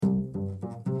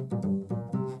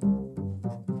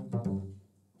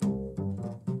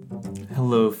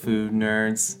Hello, food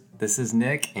nerds. This is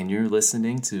Nick, and you're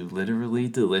listening to Literally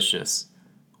Delicious.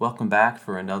 Welcome back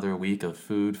for another week of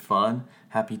food fun.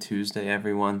 Happy Tuesday,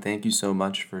 everyone. Thank you so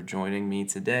much for joining me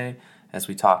today as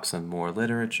we talk some more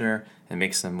literature and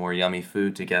make some more yummy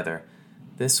food together.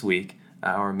 This week,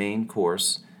 our main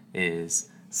course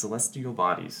is Celestial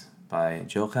Bodies by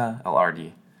Jokha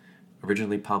Alharthi,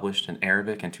 originally published in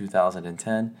Arabic in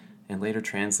 2010 and later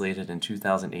translated in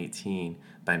 2018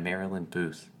 by Marilyn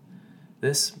Booth.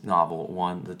 This novel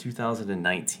won the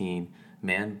 2019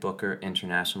 Man Booker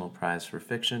International Prize for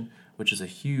Fiction, which is a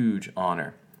huge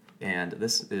honor. And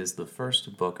this is the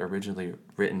first book originally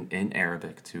written in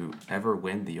Arabic to ever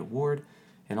win the award,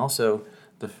 and also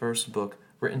the first book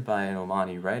written by an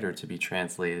Omani writer to be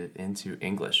translated into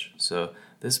English. So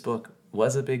this book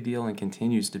was a big deal and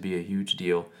continues to be a huge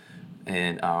deal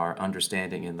in our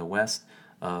understanding in the West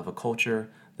of a culture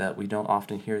that we don't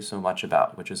often hear so much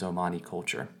about, which is Omani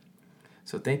culture.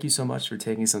 So thank you so much for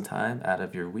taking some time out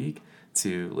of your week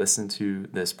to listen to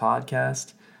this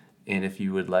podcast. And if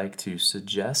you would like to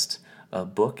suggest a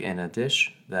book and a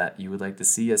dish that you would like to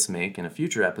see us make in a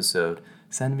future episode,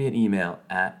 send me an email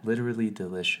at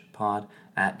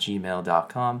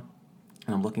literallydelishpod@gmail.com.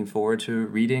 And I'm looking forward to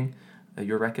reading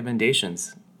your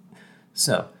recommendations.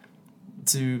 So,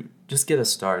 to just get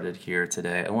us started here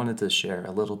today, I wanted to share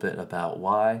a little bit about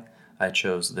why I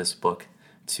chose this book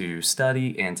to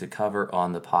study and to cover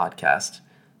on the podcast.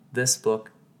 This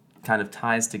book kind of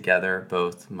ties together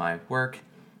both my work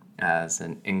as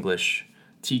an English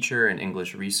teacher and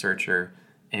English researcher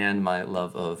and my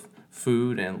love of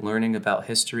food and learning about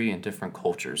history and different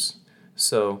cultures.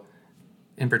 So,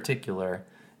 in particular,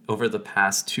 over the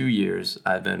past 2 years,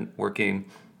 I've been working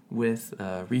with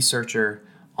a researcher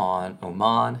on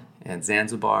Oman and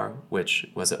Zanzibar, which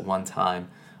was at one time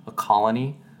a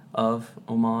colony of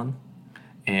Oman,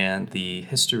 and the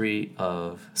history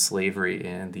of slavery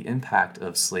and the impact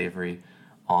of slavery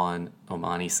on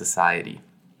Omani society.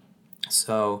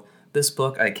 So this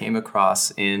book I came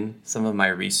across in some of my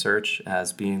research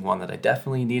as being one that I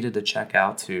definitely needed to check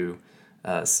out to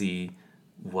see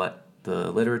what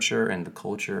the literature and the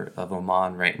culture of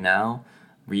Oman right now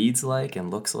reads like and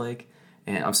looks like.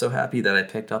 And I'm so happy that I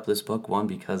picked up this book, one,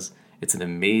 because it's an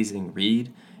amazing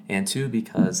read, and two,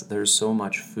 because there's so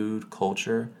much food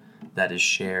culture that is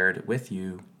shared with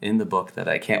you in the book that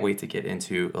I can't wait to get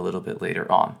into a little bit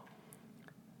later on.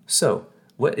 So,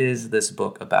 what is this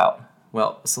book about?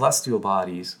 Well, Celestial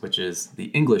Bodies, which is the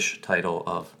English title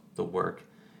of the work,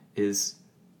 is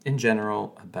in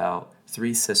general about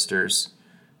three sisters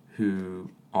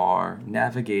who are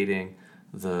navigating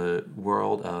the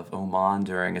world of Oman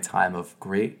during a time of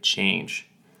great change.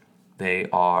 They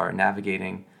are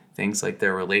navigating things like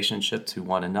their relationship to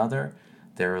one another,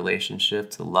 their relationship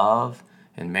to love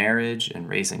and marriage and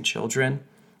raising children,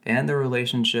 and their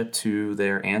relationship to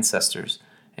their ancestors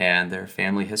and their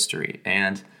family history,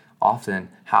 and often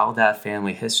how that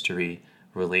family history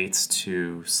relates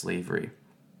to slavery.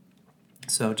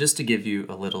 So just to give you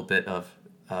a little bit of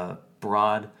a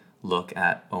broad look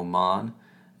at Oman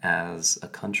as a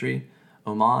country,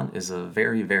 Oman is a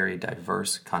very, very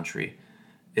diverse country.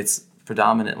 Its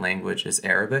predominant language is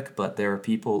Arabic, but there are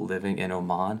people living in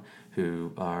Oman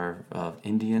who are of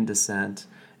Indian descent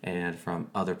and from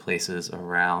other places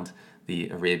around the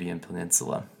Arabian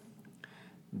Peninsula.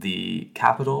 The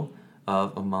capital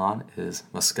of Oman is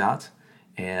Muscat,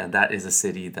 and that is a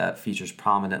city that features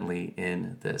prominently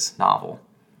in this novel.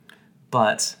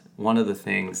 But one of the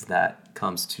things that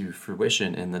comes to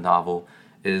fruition in the novel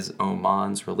is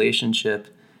Oman's relationship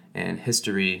and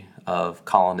history of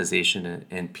colonization and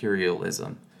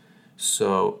imperialism.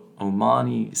 So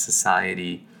Omani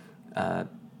society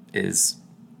is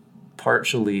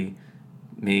partially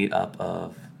made up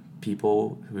of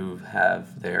people who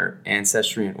have their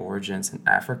ancestry and origins in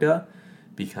Africa,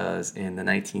 because in the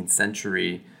 19th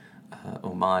century,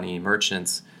 Omani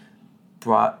merchants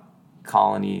brought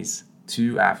colonies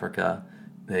to Africa.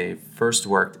 They first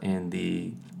worked in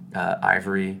the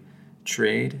ivory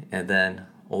trade and then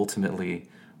ultimately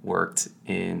worked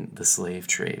in the slave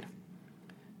trade.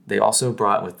 They also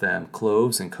brought with them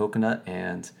cloves and coconut,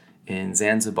 and in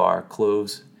Zanzibar,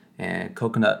 cloves and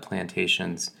coconut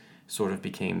plantations sort of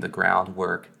became the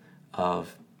groundwork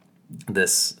of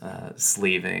this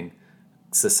slaving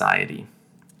society.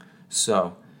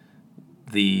 So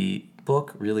the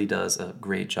book really does a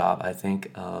great job, I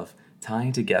think, of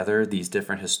tying together these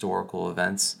different historical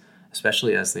events,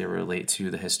 especially as they relate to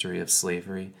the history of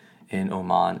slavery in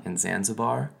Oman and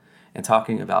Zanzibar, and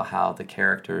talking about how the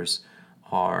characters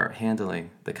are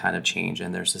handling the kind of change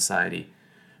in their society.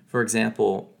 For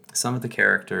example, some of the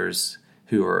characters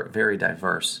who are very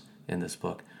diverse in this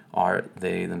book are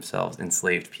they themselves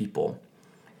enslaved people.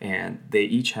 And they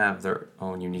each have their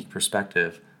own unique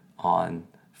perspective on,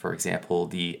 for example,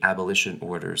 the abolition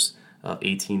orders of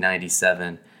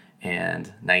 1897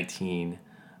 and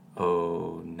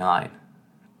 1909,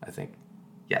 I think.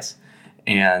 Yes.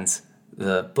 And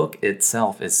the book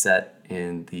itself is set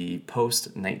in the post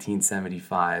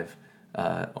 1975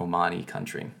 Omani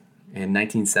country. In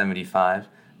 1975,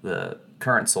 the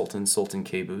current Sultan, Sultan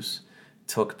Qaboos,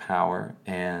 took power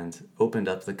and opened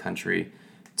up the country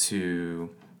to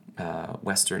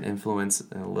Western influence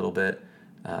a little bit.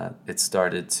 It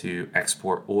started to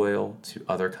export oil to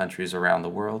other countries around the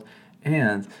world,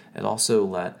 and it also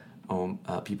let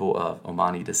people of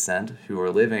Omani descent who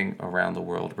are living around the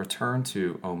world return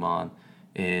to Oman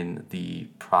in the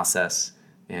process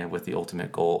and with the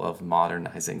ultimate goal of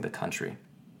modernizing the country.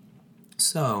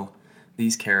 So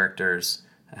these characters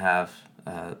have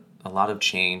a lot of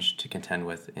change to contend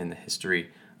with in the history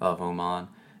of Oman,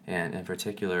 and in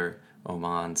particular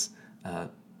Oman's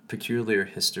peculiar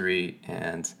history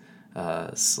and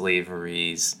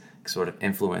slavery's sort of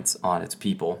influence on its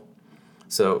people.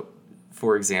 So,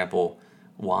 for example,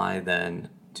 why then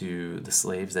do the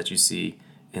slaves that you see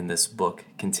in this book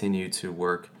continue to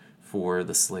work for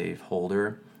the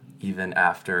slaveholder even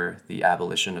after the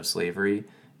abolition of slavery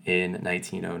in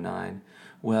 1909?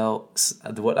 Well,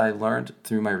 what I learned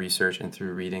through my research and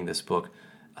through reading this book,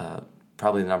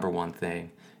 probably the number one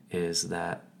thing is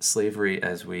that slavery,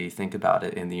 as we think about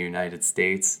it in the United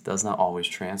States, does not always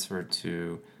transfer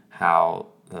to how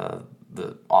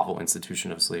the awful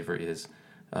institution of slavery is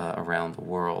around the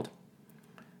world.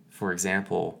 For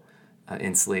example,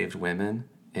 enslaved women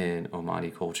in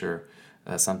Omani culture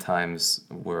sometimes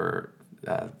were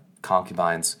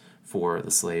concubines for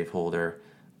the slaveholder.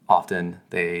 Often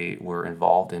they were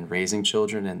involved in raising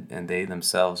children, and they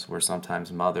themselves were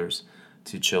sometimes mothers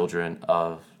to children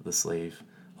of the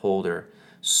slaveholder.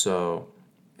 So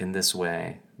in this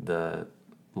way, the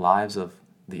lives of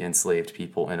the enslaved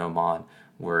people in Oman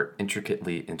were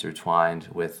intricately intertwined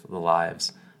with the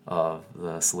lives of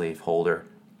the slaveholder.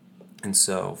 And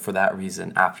so for that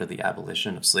reason, after the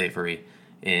abolition of slavery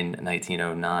in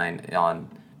 1909, on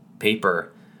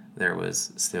paper, there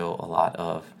was still a lot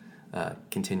of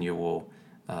continual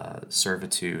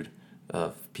servitude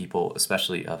of people,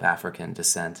 especially of African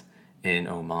descent, in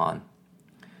Oman.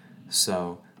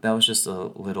 So that was just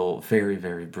a little very,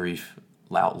 very brief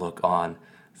outlook on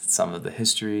some of the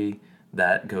history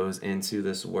that goes into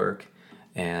this work,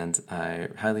 and I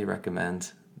highly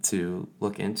recommend to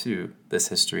look into this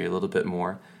history a little bit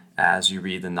more as you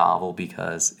read the novel,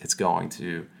 because it's going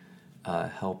to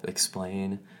help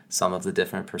explain some of the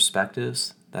different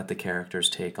perspectives that the characters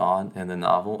take on in the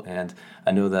novel. And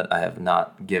I know that I have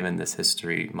not given this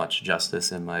history much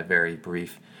justice in my very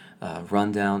brief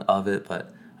rundown of it,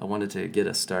 but I wanted to get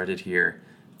us started here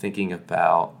thinking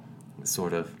about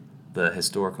sort of the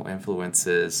historical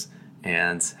influences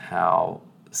and how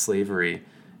slavery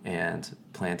and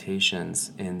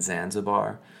plantations in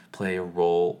Zanzibar play a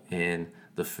role in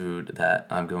the food that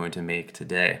I'm going to make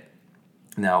today.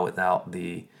 Now, without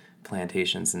the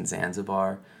plantations in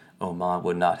Zanzibar, Oman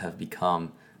would not have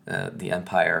become the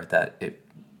empire that it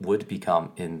would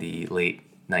become in the late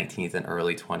 19th and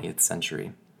early 20th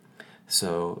century.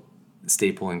 So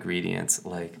staple ingredients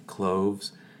like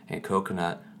cloves and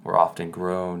coconut were often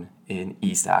grown in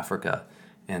East Africa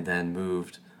and then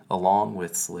moved along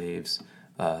with slaves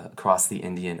across the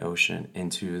Indian Ocean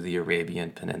into the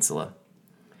Arabian Peninsula.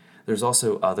 There's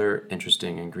also other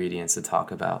interesting ingredients to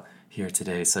talk about here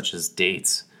today, such as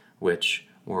dates, which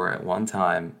were at one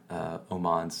time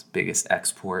Oman's biggest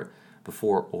export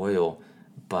before oil,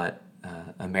 but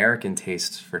American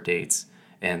tastes for dates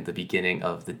and the beginning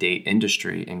of the date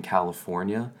industry in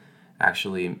California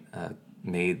actually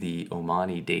made the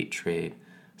Omani date trade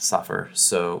suffer.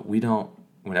 So we don't,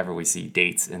 whenever we see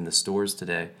dates in the stores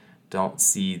today, don't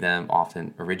see them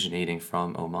often originating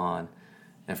from Oman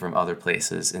and from other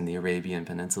places in the Arabian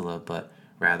Peninsula, but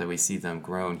rather we see them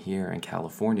grown here in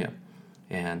California.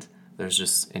 And there's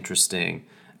just interesting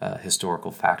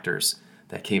historical factors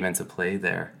that came into play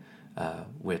there,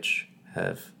 which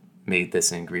have made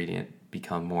this ingredient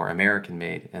become more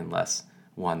American-made and less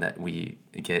one that we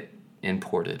get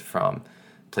imported from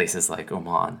places like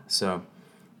Oman. So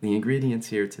the ingredients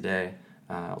here today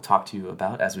I'll talk to you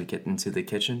about as we get into the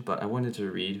kitchen, but I wanted to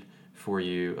read for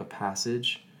you a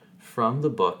passage from the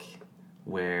book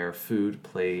where food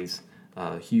plays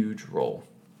a huge role.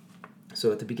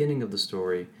 So at the beginning of the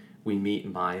story, we meet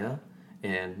Maya,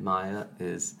 and Maya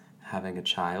is having a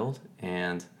child,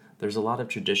 and there's a lot of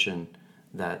tradition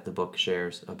that the book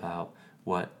shares about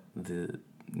what the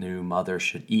new mother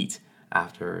should eat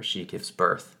after she gives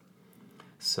birth.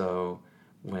 So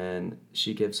when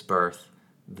she gives birth,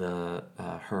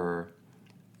 her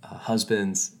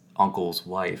husband's uncle's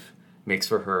wife makes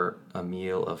for her a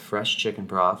meal of fresh chicken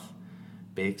broth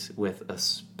baked with a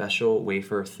special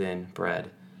wafer-thin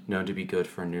bread known to be good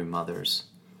for new mothers.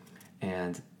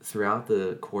 And throughout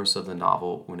the course of the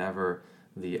novel, whenever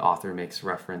the author makes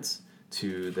reference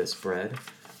to this bread,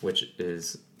 which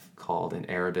is called in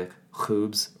Arabic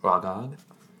khubz ragag,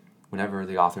 whenever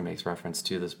the author makes reference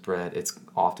to this bread, it's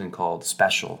often called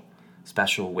special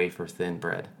wafer-thin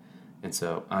bread. And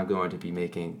so I'm going to be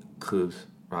making khubz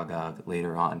ragag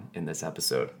later on in this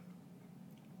episode.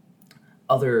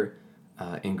 Other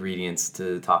ingredients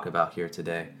to talk about here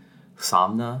today: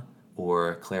 samna,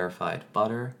 or clarified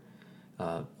butter,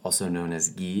 also known as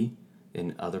ghee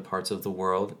in other parts of the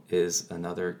world, is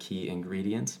another key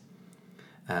ingredient,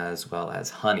 as well as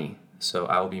honey. So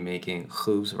I will be making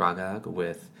khubz ragag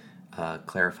with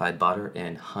clarified butter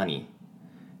and honey.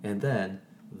 And then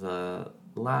the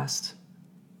last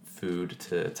food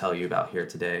to tell you about here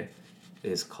today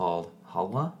is called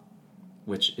halwa,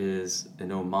 which is an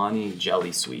Omani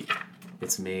jelly sweet.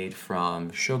 It's made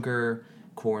from sugar,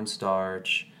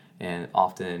 cornstarch, and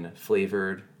often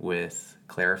flavored with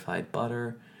clarified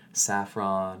butter,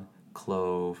 saffron,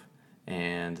 clove,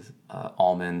 and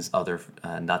almonds, other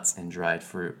nuts, and dried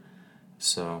fruit.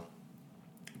 So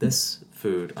this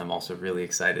food I'm also really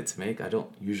excited to make. I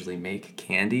don't usually make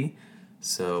candy,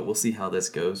 so we'll see how this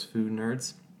goes, food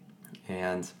nerds.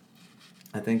 And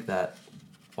I think that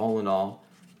all in all,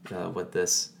 what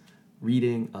this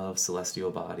reading of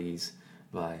Celestial Bodies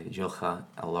by Jokha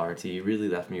Alharthi really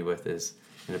left me with is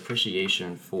an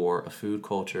appreciation for a food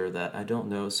culture that I don't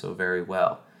know so very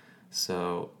well.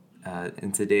 So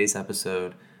in today's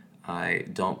episode, I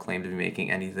don't claim to be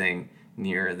making anything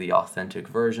near the authentic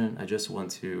version. I just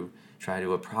want to try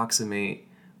to approximate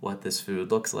what this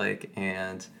food looks like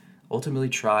and ultimately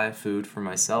try food for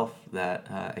myself that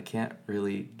I can't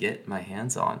really get my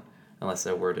hands on unless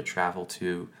I were to travel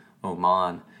to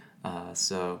Oman.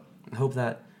 So I hope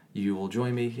that you will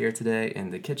join me here today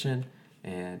in the kitchen,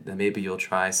 and then maybe you'll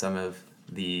try some of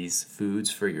these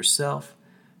foods for yourself.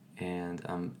 And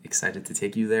I'm excited to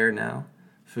take you there now,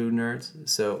 food nerds.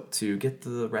 So to get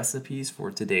the recipes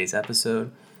for today's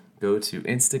episode, go to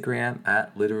Instagram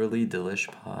at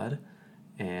literallydelishpod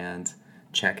and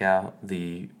check out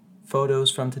the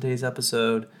photos from today's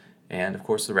episode and of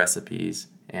course the recipes,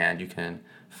 and you can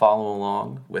follow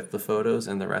along with the photos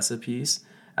and the recipes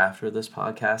after this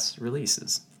podcast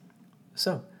releases.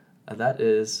 So that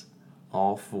is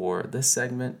all for this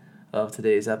segment of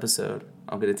today's episode.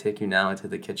 I'm going to take you now into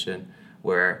the kitchen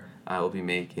where I will be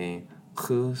making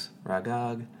khubz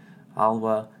ragag,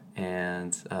 halwa,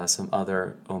 and some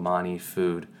other Omani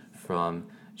food from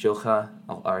Jokha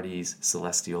Alharthi's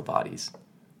Celestial Bodies.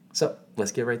 So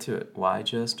let's get right to it. Why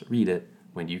just read it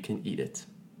when you can eat it?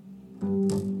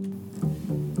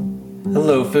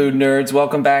 Hello, food nerds.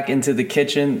 Welcome back into the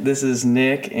kitchen. This is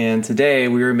Nick, and today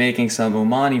we are making some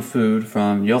Omani food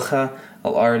from Jokha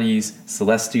Alharthi's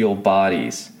Celestial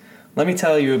Bodies. Let me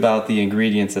tell you about the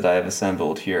ingredients that I have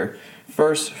assembled here.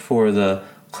 First, for the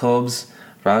khubz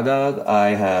ragag,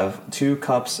 I have 2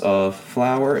 cups of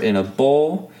flour in a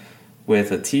bowl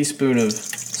with a teaspoon of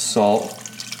salt.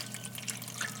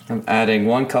 I'm adding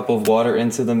 1 cup of water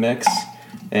into the mix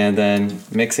and then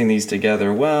mixing these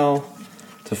together well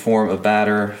to form a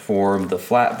batter for the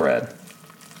flatbread.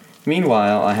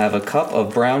 Meanwhile, I have a cup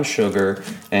of brown sugar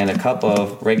and a cup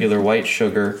of regular white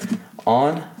sugar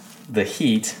on the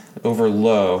heat over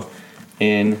low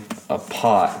in a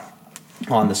pot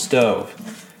on the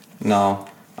stove. Now,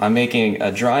 I'm making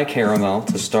a dry caramel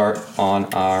to start on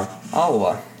our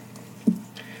halwa.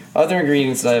 Other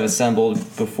ingredients that I've assembled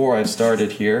before I've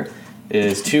started here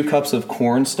is 2 cups of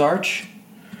cornstarch,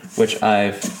 which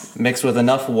I've mixed with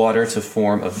enough water to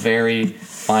form a very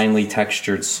finely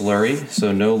textured slurry,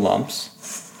 so no lumps.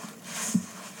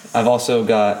 I've also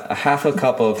got a half a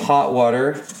cup of hot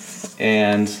water,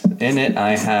 and in it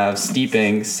I have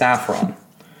steeping saffron.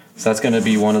 So that's going to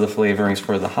be one of the flavorings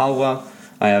for the halwa.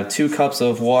 I have 2 cups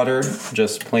of water,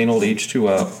 just plain old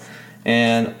H2O.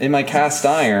 And in my cast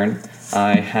iron,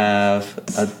 I have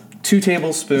 2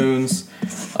 tablespoons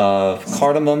of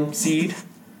cardamom seed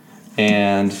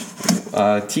and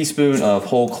a teaspoon of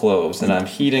whole cloves, and I'm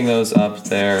heating those up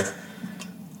there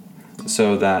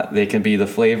so that they can be the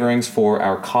flavorings for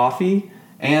our coffee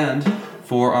and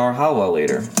for our halwa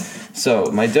later.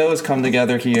 So my dough has come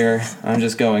together here. I'm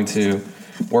just going to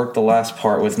work the last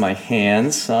part with my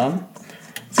hands some.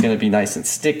 It's going to be nice and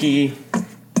sticky.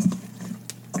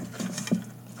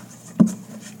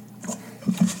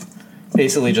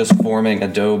 Basically just forming a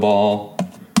dough ball,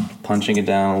 punching it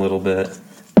down a little bit.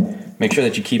 Make sure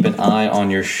that you keep an eye on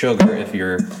your sugar if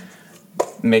you're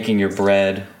making your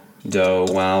bread dough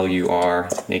while you are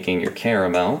making your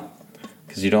caramel,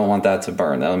 because you don't want that to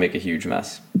burn. That'll make a huge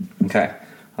mess. Okay,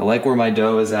 I like where my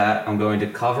dough is at. I'm going to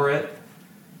cover it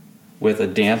with a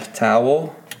damp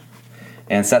towel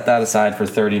and set that aside for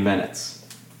 30 minutes.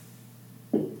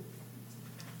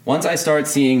 Once I start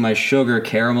seeing my sugar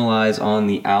caramelize on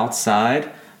the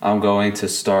outside, I'm going to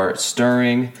start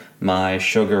stirring my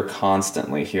sugar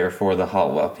constantly here for the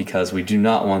halwa, because we do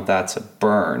not want that to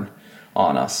burn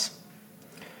on us.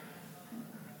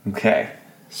 Okay,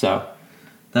 so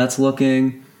that's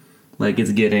looking like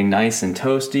it's getting nice and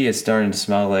toasty. It's starting to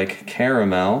smell like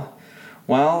caramel.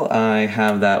 While I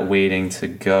have that waiting to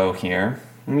go here,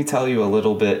 let me tell you a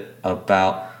little bit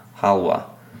about halwa.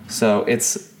 So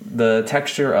it's the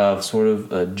texture of sort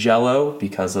of a jello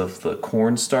because of the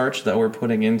cornstarch that we're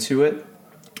putting into it.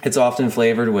 It's often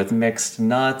flavored with mixed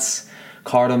nuts,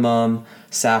 cardamom,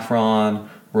 saffron,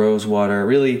 rosewater,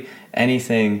 really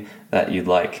anything that you'd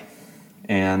like.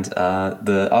 And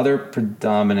the other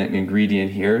predominant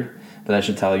ingredient here that I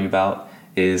should tell you about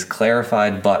is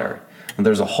clarified butter. And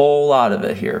there's a whole lot of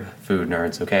it here, food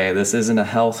nerds, okay? This isn't a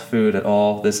health food at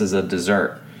all. This is a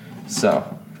dessert.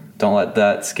 So don't let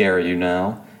that scare you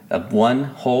now. 1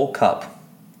 whole cup,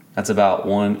 that's about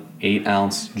 1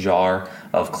 8-ounce jar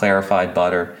of clarified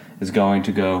butter, is going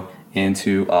to go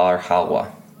into our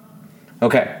halwa.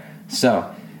 Okay,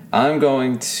 so I'm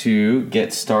going to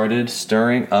get started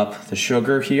stirring up the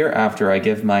sugar here after I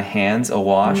give my hands a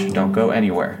wash. Don't go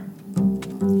anywhere.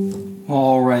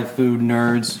 Alright, food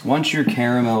nerds, once your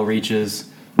caramel reaches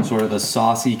sort of a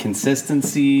saucy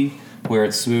consistency where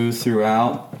it's smooth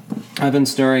throughout, I've been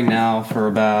stirring now for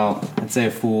about, I'd say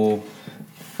a full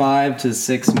 5 to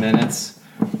 6 minutes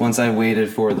once I waited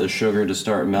for the sugar to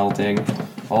start melting,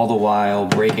 all the while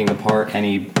breaking apart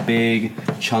any big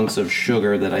chunks of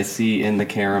sugar that I see in the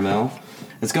caramel.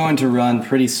 It's going to run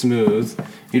pretty smooth.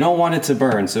 You don't want it to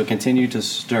burn, so continue to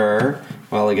stir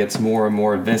while it gets more and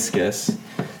more viscous.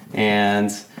 And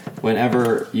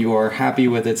whenever you are happy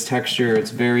with its texture,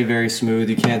 it's very, very smooth.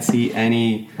 You can't see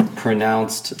any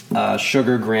pronounced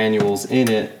sugar granules in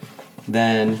it.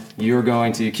 Then you're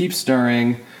going to keep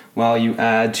stirring while you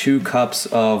add 2 cups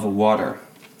of water.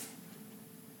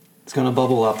 It's going to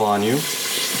bubble up on you.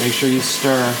 Make sure you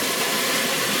stir.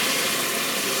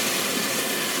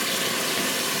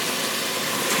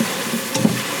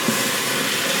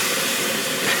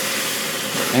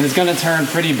 And it's going to turn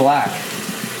pretty black.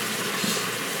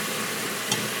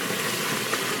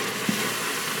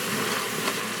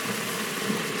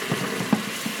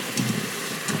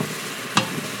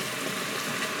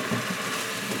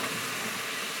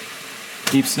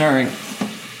 Keep stirring.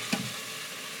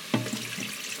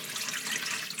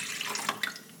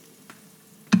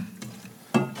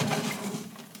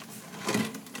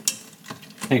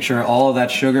 Make sure all of that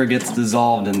sugar gets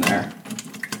dissolved in there.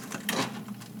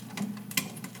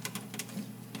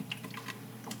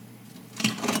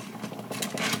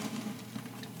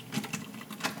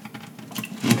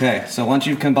 Okay, so once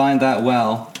you've combined that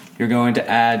well, you're going to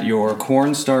add your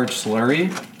cornstarch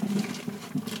slurry.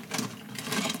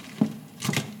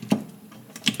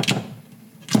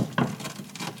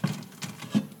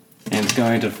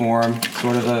 Going to form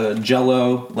sort of a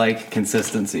jello-like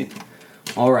consistency.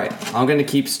 Alright, I'm going to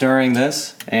keep stirring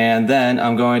this, and then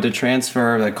I'm going to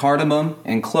transfer the cardamom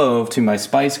and clove to my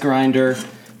spice grinder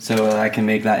so that I can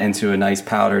make that into a nice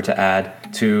powder to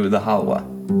add to the halwa.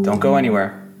 Don't go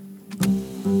anywhere.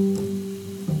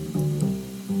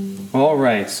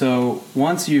 Alright, so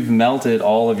once you've melted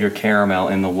all of your caramel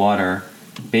in the water,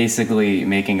 basically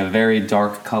making a very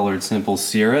dark colored simple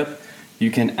syrup, you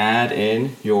can add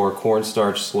in your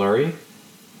cornstarch slurry.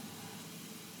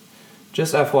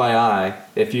 Just FYI,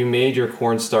 if you made your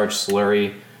cornstarch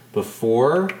slurry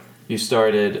before you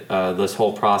started this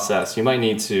whole process, you might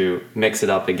need to mix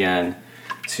it up again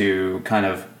to kind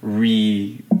of rehydrate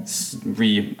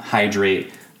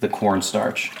the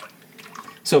cornstarch.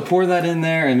 So pour that in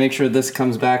there and make sure this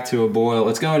comes back to a boil.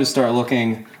 It's going to start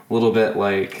looking a little bit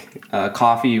like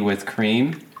coffee with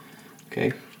cream.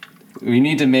 Okay. We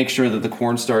need to make sure that the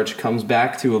cornstarch comes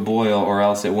back to a boil, or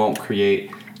else it won't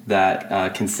create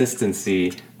that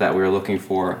consistency that we're looking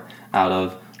for out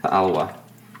of the halwa.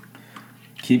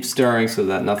 Keep stirring so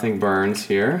that nothing burns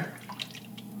here.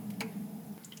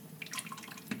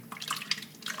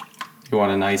 You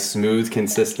want a nice smooth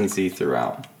consistency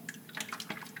throughout.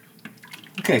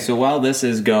 Okay, so while this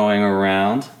is going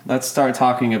around, let's start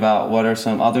talking about what are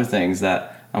some other things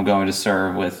that I'm going to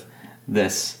serve with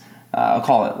this. I'll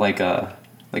call it like a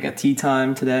like a tea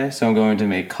time today. So I'm going to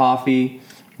make coffee.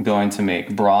 I'm going to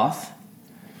make broth,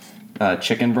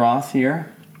 chicken broth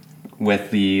here,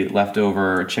 with the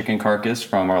leftover chicken carcass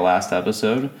from our last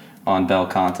episode on Bel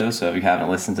Canto. So if you haven't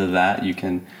listened to that, you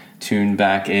can tune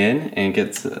back in and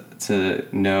get to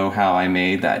know how I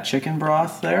made that chicken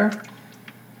broth there.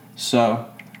 So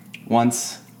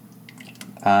once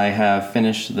I have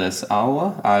finished this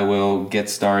alwa, I will get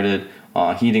started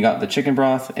heating up the chicken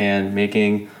broth and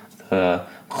making the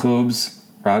khubz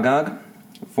ragag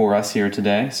for us here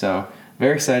today. So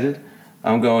very excited.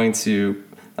 I'm going to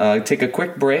take a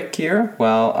quick break here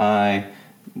while I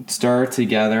stir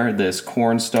together this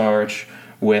cornstarch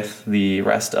with the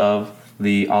rest of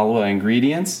the alwa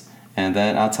ingredients, and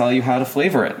then I'll tell you how to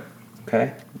flavor it.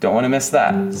 Okay? Don't want to miss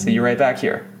that. See you right back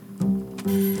here.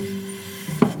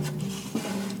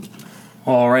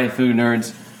 Alright, food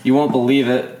nerds, you won't believe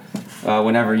it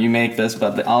whenever you make this,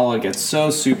 but the alwa gets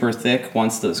so super thick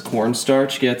once this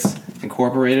cornstarch gets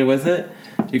incorporated with it.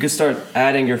 You can start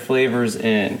adding your flavors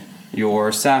in.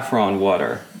 Your saffron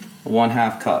water,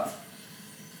 1/2 cup.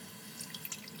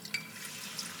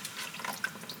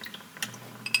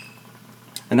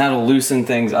 And that'll loosen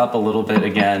things up a little bit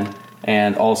again,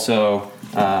 and also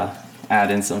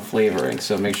add in some flavoring.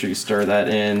 So make sure you stir that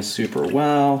in super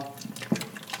well.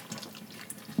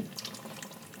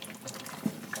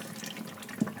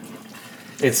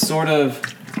 It's sort of,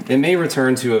 it may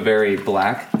return to a very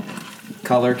black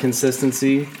color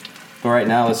consistency, but right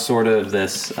now it's sort of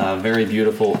this very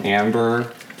beautiful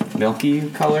amber, milky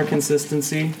color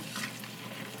consistency.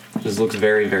 Just looks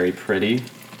very, very pretty.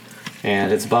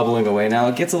 And it's bubbling away now.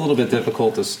 It gets a little bit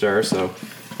difficult to stir, so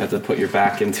you have to put your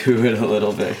back into it a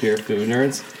little bit here, food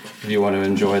nerds, if you want to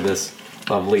enjoy this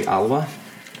lovely alwa.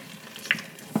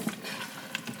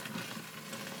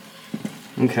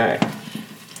 Okay.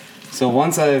 So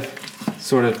once I've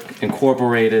sort of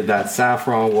incorporated that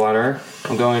saffron water,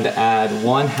 I'm going to add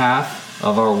 1/2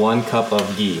 of our 1 cup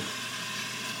of ghee.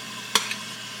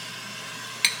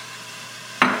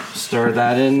 Stir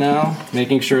that in now,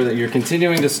 making sure that you're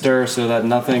continuing to stir so that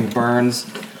nothing burns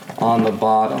on the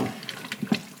bottom.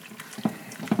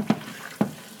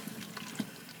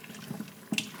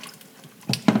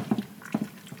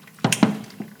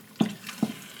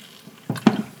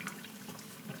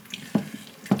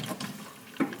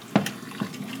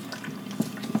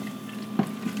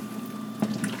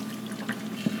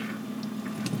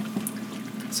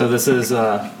 So this is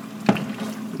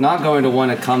not going to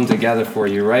want to come together for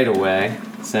you right away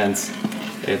since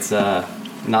it's not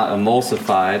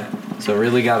emulsified. So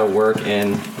really got to work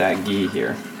in that ghee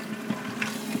here.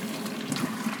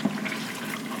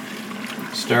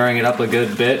 Stirring it up a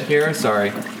good bit here.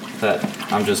 Sorry that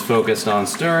I'm just focused on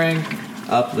stirring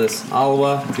up this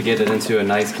alwa to get it into a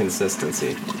nice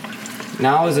consistency.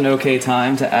 Now is an okay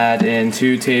time to add in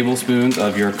 2 tablespoons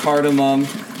of your cardamom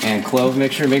and clove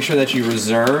mixture. Make sure that you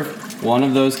reserve 1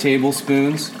 of those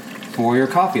tablespoons for your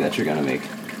coffee that you're gonna make.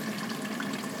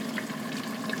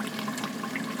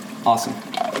 Awesome.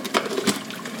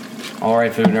 All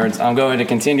right, food nerds, I'm going to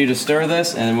continue to stir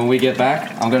this, and when we get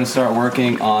back, I'm gonna start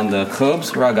working on the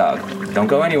khubz ragag. Don't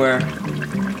go anywhere.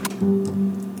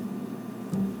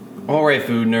 All right,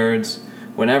 food nerds,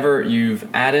 whenever you've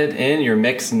added in your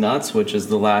mixed nuts, which is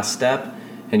the last step,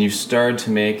 and you've started to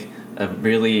make a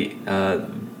really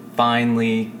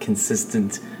finely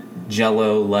consistent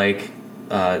jello-like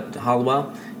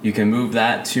halwa, you can move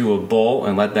that to a bowl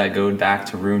and let that go back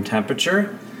to room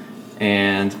temperature,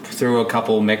 and throw a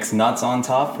couple mixed nuts on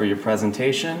top for your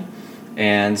presentation,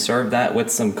 and serve that with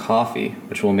some coffee,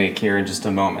 which we'll make here in just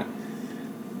a moment.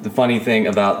 The funny thing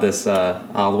about this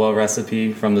halwa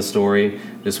recipe from the story,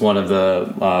 just one of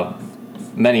the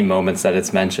many moments that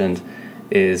it's mentioned,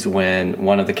 is when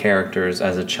one of the characters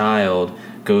as a child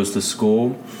goes to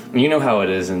school. And you know how it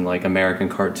is in like American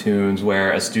cartoons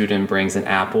where a student brings an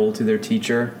apple to their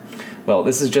teacher. Well,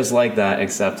 this is just like that,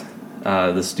 except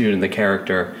the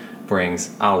character brings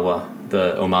alwa,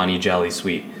 the Omani jelly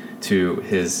sweet, to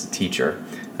his teacher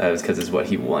because it's what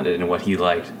he wanted and what he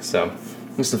liked. So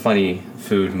just a funny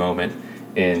food moment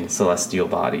in celestial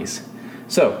bodies.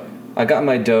 So I got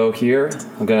my dough here.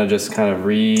 I'm gonna just kind of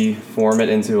reform it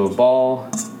into a ball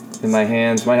in my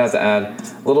hands. Might have to add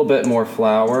a little bit more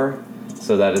flour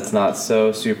so that it's not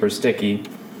so super sticky.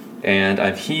 And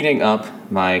I'm heating up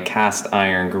my cast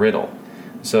iron griddle.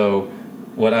 So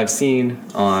what I've seen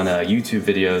on YouTube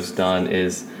videos done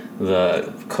is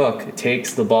the cook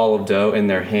takes the ball of dough in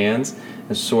their hands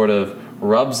and sort of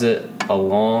rubs it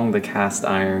along the cast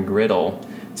iron griddle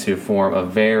to form a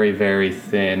very, very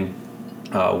thin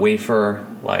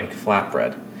wafer-like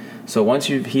flatbread. So once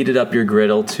you've heated up your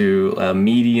griddle to a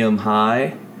medium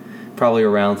high, probably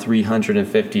around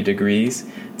 350 degrees,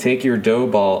 take your dough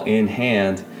ball in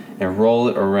hand and roll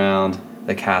it around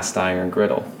the cast iron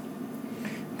griddle.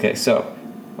 Okay, so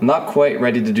I'm not quite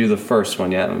ready to do the first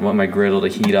one yet. I want my griddle to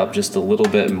heat up just a little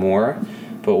bit more.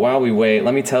 But while we wait,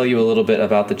 let me tell you a little bit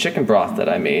about the chicken broth that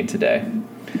I made today.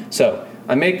 So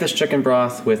I make this chicken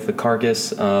broth with the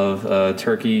carcass of a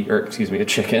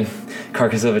chicken,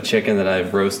 carcass of a chicken that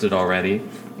I've roasted already.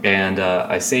 And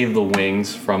I save the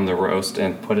wings from the roast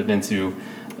and put it into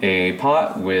a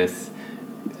pot with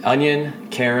onion,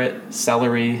 carrot,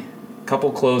 celery, a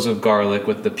couple cloves of garlic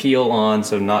with the peel on,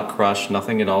 so not crushed,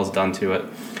 nothing at all is done to it,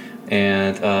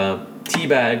 and a tea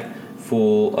bag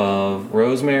full of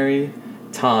rosemary,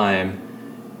 thyme,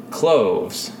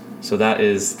 cloves. So that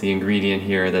is the ingredient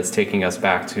here that's taking us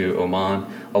back to Oman,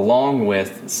 along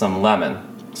with some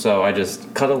lemon. So I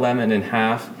just cut a lemon in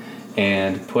half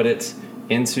and put it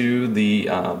into the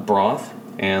broth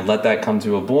and let that come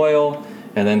to a boil,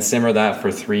 and then simmer that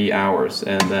for 3 hours.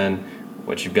 And then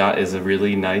what you've got is a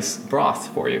really nice broth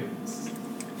for you.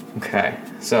 Okay,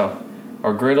 so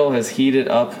our griddle has heated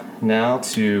up now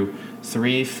to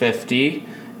 350,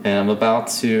 and I'm about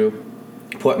to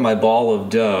put my ball of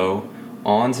dough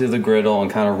onto the griddle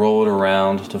and kind of roll it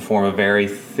around to form a very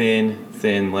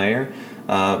thin layer.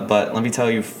 But let me tell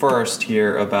you first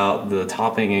here about the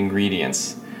topping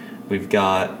ingredients. We've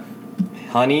got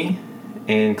honey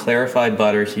and clarified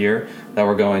butter here that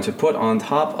we're going to put on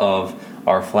top of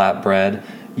our flatbread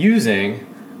using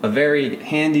a very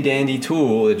handy dandy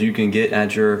tool that you can get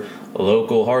at your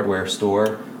local hardware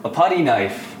store, a putty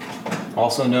knife,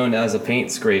 also known as a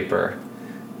paint scraper.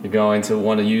 You're going to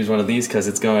want to use one of these because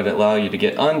it's going to allow you to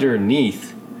get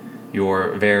underneath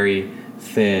your very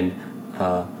thin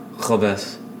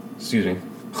khubus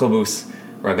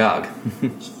ragag.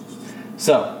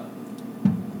 So,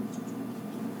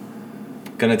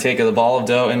 gonna take the ball of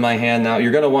dough in my hand now.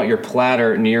 You're gonna want your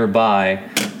platter nearby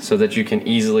so that you can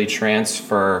easily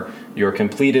transfer your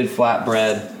completed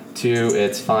flatbread to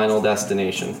its final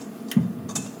destination.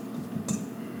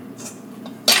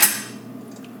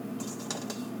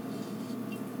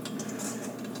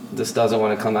 This doesn't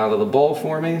want to come out of the bowl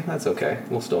for me. That's okay.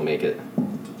 We'll still make it.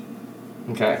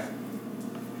 Okay.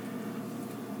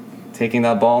 Taking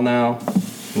that ball now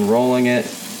and rolling it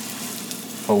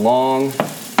along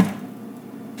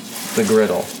the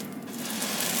griddle.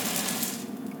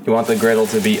 You want the griddle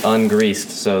to be ungreased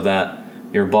so that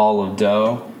your ball of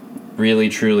dough really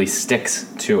truly sticks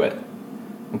to it.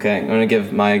 Okay, I'm going to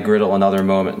give my griddle another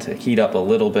moment to heat up a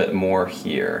little bit more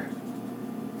here.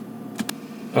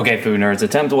 Okay, food nerds,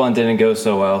 attempt one didn't go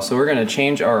so well, so we're going to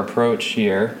change our approach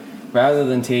here. Rather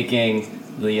than taking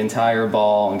the entire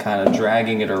ball and kind of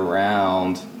dragging it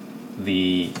around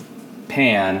the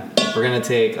pan, we're going to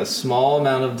take a small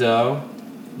amount of dough,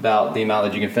 about the amount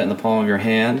that you can fit in the palm of your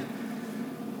hand,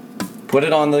 put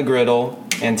it on the griddle,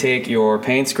 and take your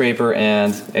paint scraper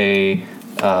and a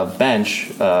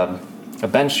bench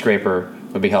scraper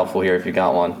would be helpful here if you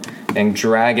got one, and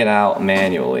drag it out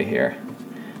manually here.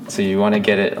 So you want to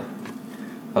get it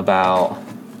about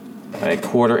a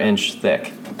 1/4 inch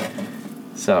thick.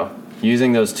 So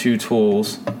using those two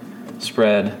tools,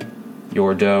 spread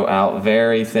your dough out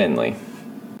very thinly.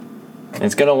 And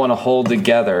it's going to want to hold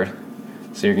together,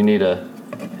 so you're going to need to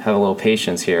have a little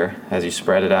patience here as you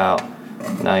spread it out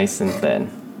nice and thin.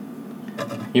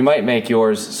 You might make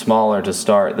yours smaller to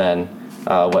start than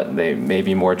what they may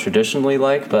be more traditionally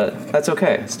like, but that's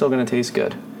okay. It's still going to taste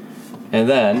good. And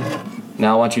then,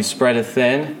 now once you spread it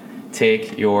thin,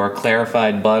 take your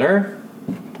clarified butter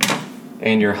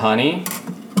and your honey,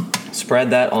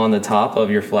 spread that on the top of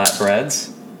your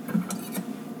flatbreads.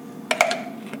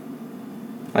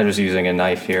 I'm just using a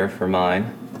knife here for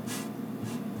mine.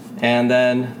 And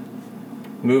then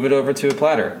move it over to a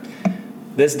platter.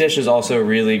 This dish is also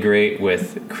really great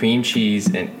with cream cheese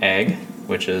and egg,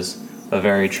 which is a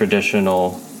very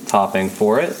traditional topping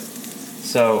for it.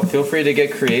 So feel free to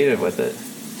get creative with it.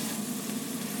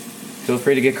 Feel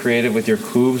free to get creative with your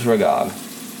khubz ragag.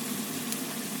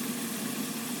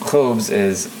 Khubz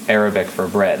is Arabic for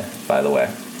bread, by the way,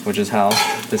 which is how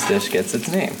this dish gets its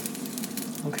name.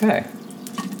 Okay.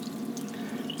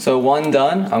 So one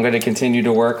done. I'm going to continue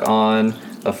to work on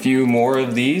a few more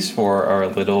of these for our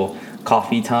little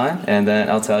coffee time, and then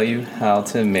I'll tell you how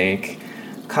to make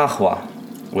kahwa,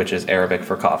 which is Arabic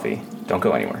for coffee. Don't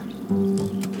go anywhere.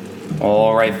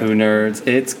 All right, food nerds,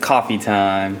 it's coffee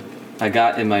time. I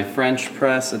got in my French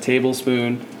press a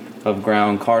tablespoon of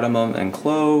ground cardamom and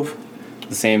clove,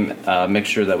 the same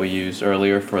mixture that we used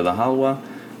earlier for the halwa,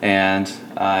 and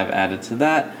I've added to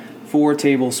that 4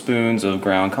 tablespoons of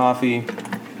ground coffee.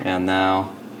 And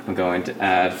now I'm going to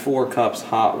add 4 cups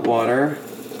hot water.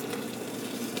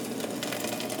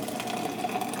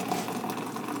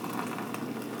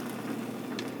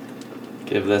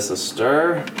 Give this a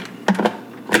stir.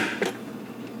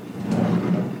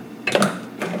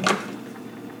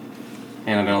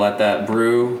 And I'm going to let that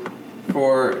brew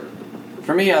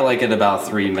for me, I like it about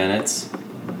 3 minutes.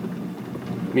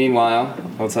 Meanwhile,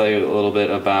 I'll tell you a little bit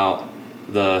about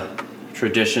the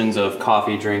traditions of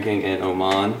coffee drinking in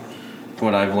Oman.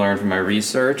 What I've learned from my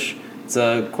research, it's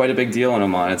quite a big deal in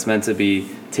Oman. It's meant to be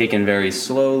taken very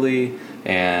slowly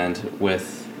and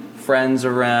with friends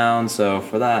around. So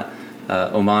for that,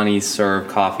 Omanis serve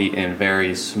coffee in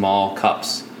very small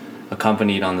cups,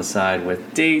 accompanied on the side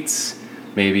with dates,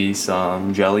 maybe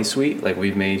some jelly sweet like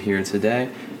we've made here today,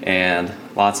 and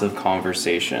lots of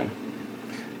conversation.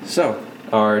 So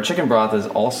our chicken broth has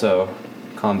also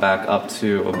come back up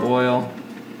to a boil.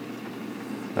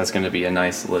 That's going to be a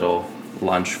nice little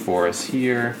lunch for us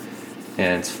here,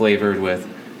 and it's flavored with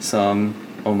some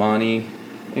Omani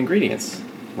ingredients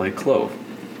like clove.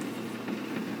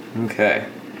 Okay,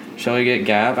 shall we get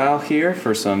Gab out here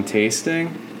for some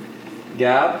tasting?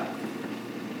 Gab,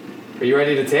 are you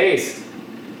ready to taste?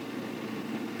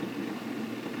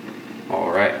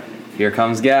 All right, here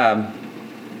comes Gab.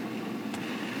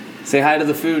 Say hi to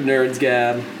the food nerds,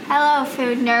 Gab. Hello,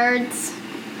 food nerds.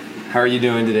 How are you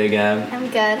doing today, Gab? I'm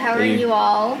good. How are you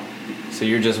all? So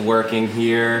you're just working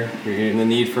here. You're in the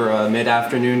need for a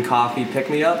mid-afternoon coffee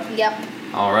pick-me-up? Yep.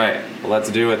 All right, well, let's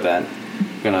do it then.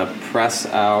 We're gonna press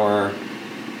our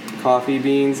coffee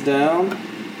beans down.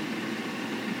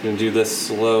 We're gonna do this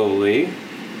slowly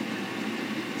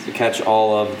to catch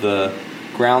all of the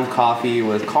ground coffee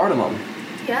with cardamom.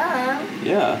 Yeah.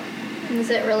 Yeah. Is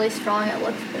it really strong? It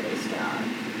looks pretty strong.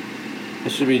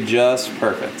 It should be just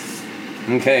perfect.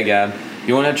 Okay, Gab.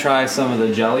 You want to try some of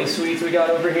the jelly sweets we got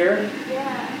over here?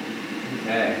 Yeah.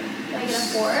 Okay. Can I get a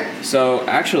fork? So,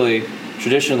 actually,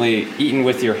 traditionally eaten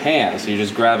with your hands. So you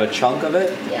just grab a chunk of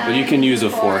it, Yeah, but you can use a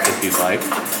fork if you'd like.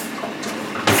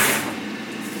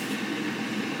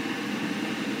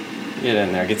 Get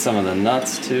in there. Get some of the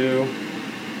nuts, too.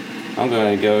 I'm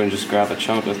going to go and just grab a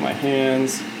chunk with my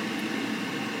hands.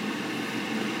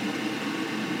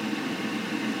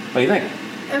 What do you think?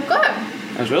 It's good.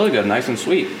 It's really good, nice and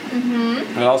sweet.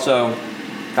 Mm-hmm. It also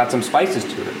got some spices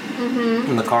to it. Mm-hmm.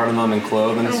 And the cardamom and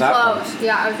clove and the saffron. Cloves.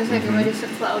 Yeah, I was just thinking maybe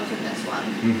some cloves in this one.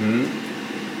 Mm-hmm.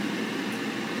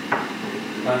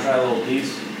 Want to try a little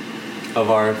piece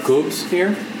of our cubes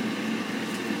here?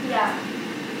 Yeah.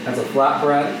 That's a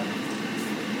flatbread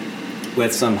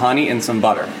with some honey and some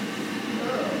butter. Ooh,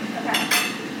 okay.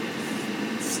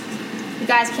 You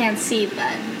guys can't see,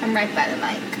 but I'm right by the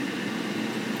mic.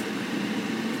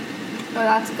 Oh,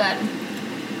 that's good.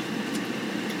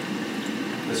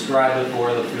 Describe it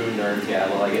for the food nerds, yeah,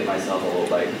 while I get myself a little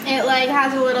bite. It like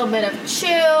has a little bit of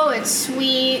chew. It's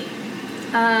sweet,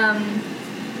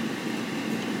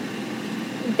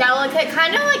 delicate,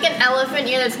 kind of like an elephant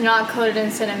ear that's not coated in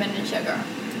cinnamon and sugar.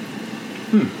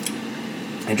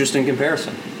 Interesting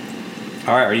comparison.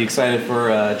 All right, are you excited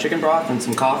for chicken broth and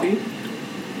some coffee?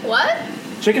 What?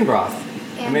 Chicken broth.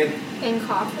 In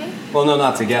coffee? Well, no,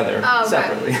 not together. Oh, okay.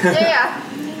 Separately. Yeah.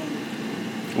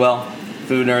 Well,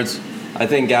 food nerds, I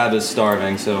think Gab is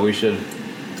starving, so we should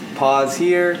pause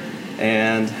here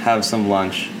and have some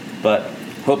lunch. But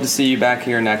hope to see you back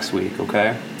here next week,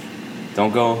 okay?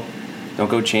 Don't go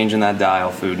changing that dial,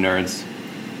 food nerds.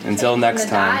 Until next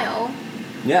time. Dial?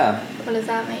 Yeah. What does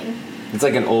that mean? It's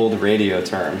like an old radio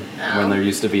term when there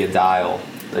used to be a dial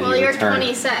that Well, you you're would turn.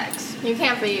 26. You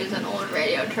can't be using old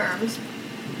radio terms.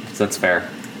 So that's fair.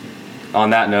 On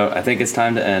that note, I think it's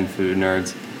time to end, food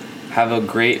nerds. Have a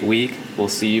great week. We'll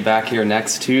see you back here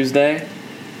next Tuesday.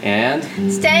 And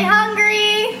Stay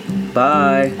hungry!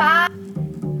 bye. Bye!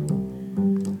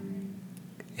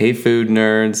 Hey, food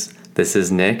nerds. This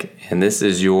is Nick, and this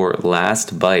is your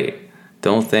last bite.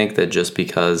 Don't think that just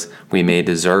because we made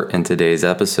dessert in today's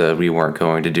episode, we weren't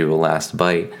going to do a last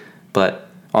bite. But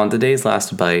on today's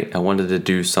last bite, I wanted to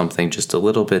do something just a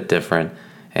little bit different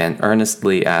and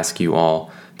earnestly ask you all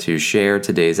to share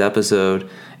today's episode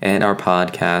and our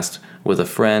podcast with a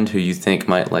friend who you think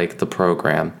might like the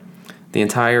program. The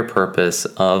entire purpose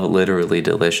of Literally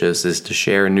Delicious is to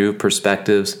share new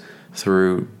perspectives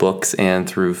through books and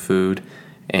through food,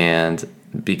 and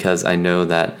because I know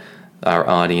that our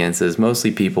audience is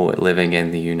mostly people living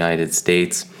in the United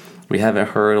States, we haven't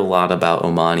heard a lot about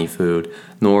Omani food,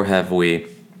 nor have we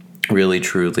really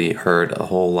truly heard a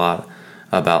whole lot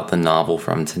about the novel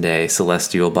from today,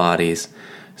 Celestial Bodies.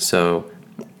 So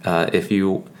if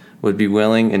you would be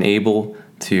willing and able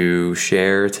to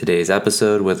share today's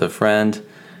episode with a friend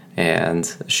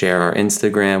and share our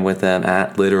Instagram with them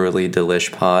at Literally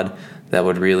Delish Pod. That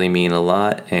would really mean a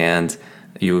lot, and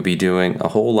you would be doing a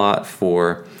whole lot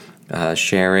for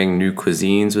sharing new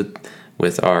cuisines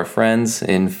with our friends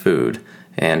in food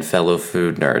and fellow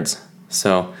food nerds.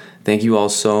 So thank you all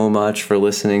so much for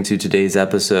listening to today's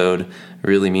episode. It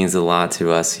really means a lot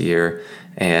to us here,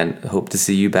 and hope to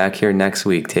see you back here next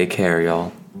week. Take care,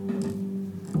 y'all.